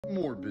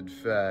Morbid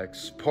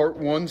Facts, Part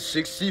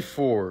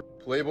 164.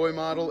 Playboy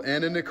model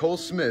Anna Nicole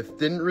Smith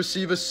didn't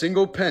receive a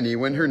single penny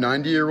when her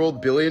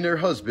 90-year-old billionaire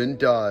husband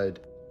died.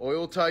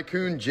 Oil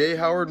tycoon J.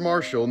 Howard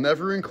Marshall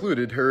never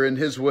included her in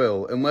his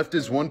will and left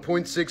his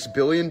 $1.6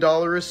 billion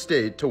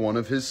estate to one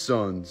of his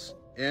sons.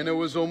 Anna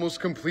was almost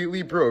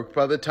completely broke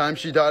by the time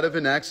she died of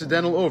an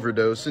accidental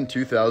overdose in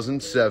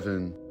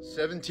 2007.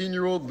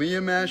 17-year-old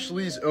Liam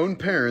Ashley's own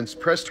parents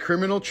pressed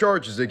criminal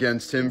charges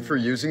against him for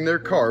using their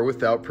car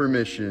without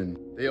permission.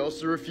 They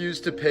also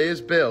refused to pay his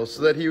bail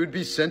so that he would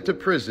be sent to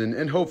prison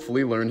and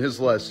hopefully learn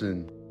his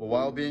lesson. But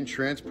while being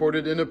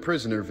transported in a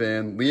prisoner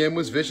van, Liam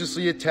was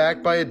viciously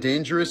attacked by a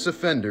dangerous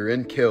offender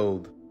and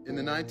killed. In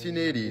the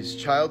 1980s,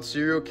 child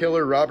serial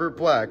killer Robert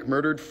Black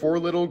murdered 4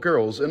 little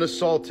girls and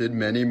assaulted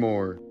many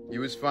more. He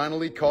was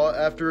finally caught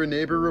after a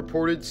neighbor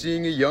reported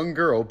seeing a young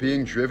girl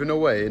being driven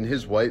away in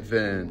his white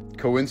van.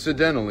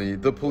 Coincidentally,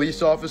 the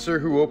police officer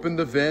who opened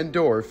the van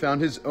door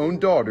found his own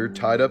daughter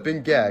tied up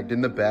and gagged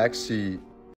in the back seat.